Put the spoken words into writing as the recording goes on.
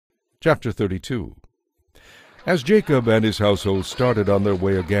Chapter 32. As Jacob and his household started on their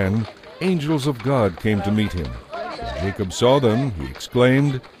way again, angels of God came to meet him. When Jacob saw them, he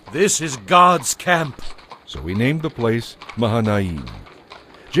exclaimed, "This is God's camp." So he named the place Mahanaim.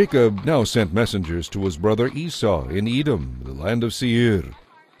 Jacob now sent messengers to his brother Esau in Edom, the land of Seir.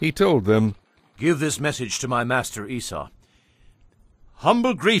 He told them, "Give this message to my master Esau.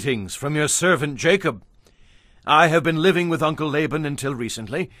 Humble greetings from your servant Jacob. I have been living with Uncle Laban until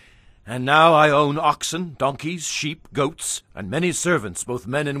recently, and now I own oxen, donkeys, sheep, goats, and many servants, both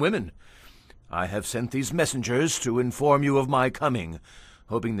men and women. I have sent these messengers to inform you of my coming,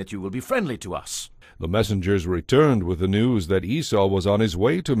 hoping that you will be friendly to us." The messengers returned with the news that Esau was on his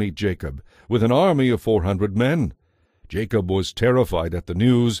way to meet Jacob, with an army of 400 men. Jacob was terrified at the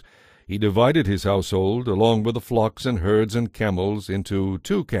news. He divided his household, along with the flocks and herds and camels, into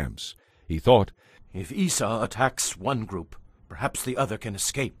 2 camps. He thought, "If Esau attacks one group, perhaps the other can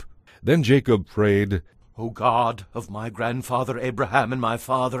escape." Then Jacob prayed, "O God of my grandfather Abraham and my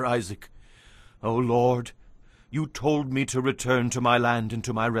father Isaac, O Lord, you told me to return to my land and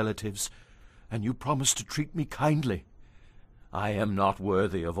to my relatives, and you promised to treat me kindly. I am not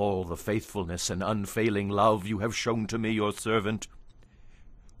worthy of all the faithfulness and unfailing love you have shown to me, your servant.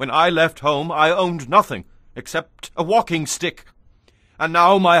 When I left home, I owned nothing except a walking stick, and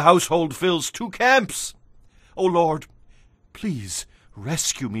now my household fills 2 camps. O Lord, please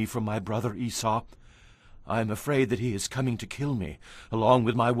rescue me from my brother Esau. I am afraid that he is coming to kill me, along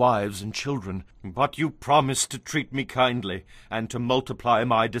with my wives and children. But you promised to treat me kindly, and to multiply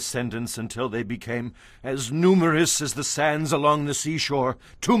my descendants until they became as numerous as the sands along the seashore,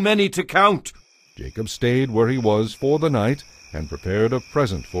 too many to count." Jacob stayed where he was for the night, and prepared a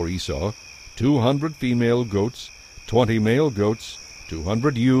present for Esau, 200 female goats, 20 male goats,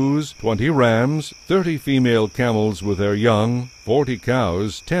 200 ewes, 20 rams, 30 female camels with their young, 40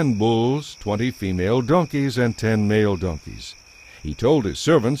 cows, 10 bulls, 20 female donkeys, and 10 male donkeys. He told his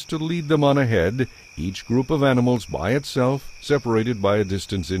servants to lead them on ahead, each group of animals by itself, separated by a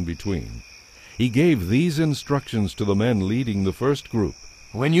distance in between. He gave these instructions to the men leading the first group.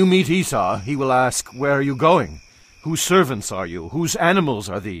 "When you meet Esau, he will ask, 'Where are you going? Whose servants are you? Whose animals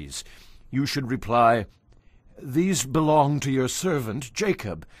are these?' You should reply, 'These belong to your servant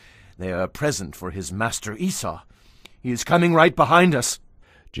Jacob. They are a present for his master Esau. He is coming right behind us.'"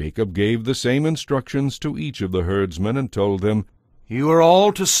 Jacob gave the same instructions to each of the herdsmen and told them, "You are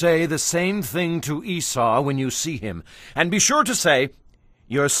all to say the same thing to Esau when you see him, and be sure to say,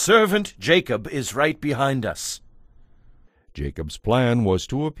 'Your servant Jacob is right behind us.'" Jacob's plan was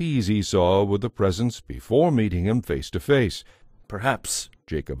to appease Esau with the presents before meeting him face to face. "Perhaps,"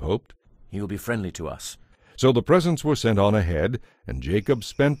 Jacob hoped, "he will be friendly to us." So the presents were sent on ahead, and Jacob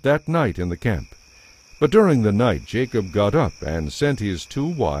spent that night in the camp. But during the night Jacob got up and sent his 2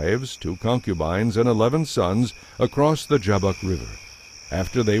 wives, 2 concubines, and 11 sons across the Jabbok River.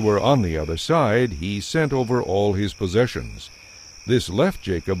 After they were on the other side, he sent over all his possessions. This left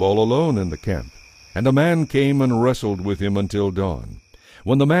Jacob all alone in the camp, and a man came and wrestled with him until dawn.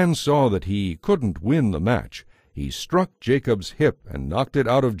 When the man saw that he couldn't win the match, he struck Jacob's hip and knocked it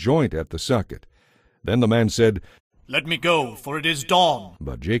out of joint at the socket. Then the man said, "Let me go, for it is dawn."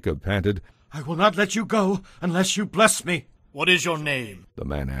 But Jacob panted, "I will not let you go unless you bless me." "What is your name?" the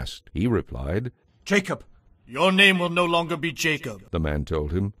man asked. He replied, "Jacob." "Your name will no longer be Jacob. the man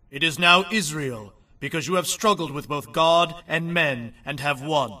told him. It is now Israel, because you have struggled with both God and men and have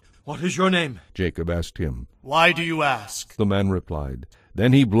won." "What is your name?" Jacob asked him. "Why do you ask?" The man replied.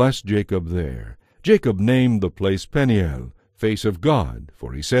 Then he blessed Jacob there. Jacob named the place Peniel, face of God,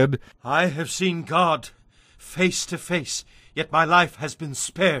 for he said, "I have seen God face to face, yet my life has been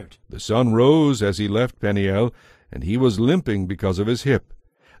spared." The sun rose as he left Peniel, and he was limping because of his hip.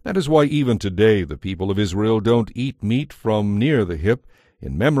 That is why even today the people of Israel don't eat meat from near the hip,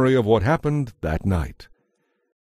 in memory of what happened that night.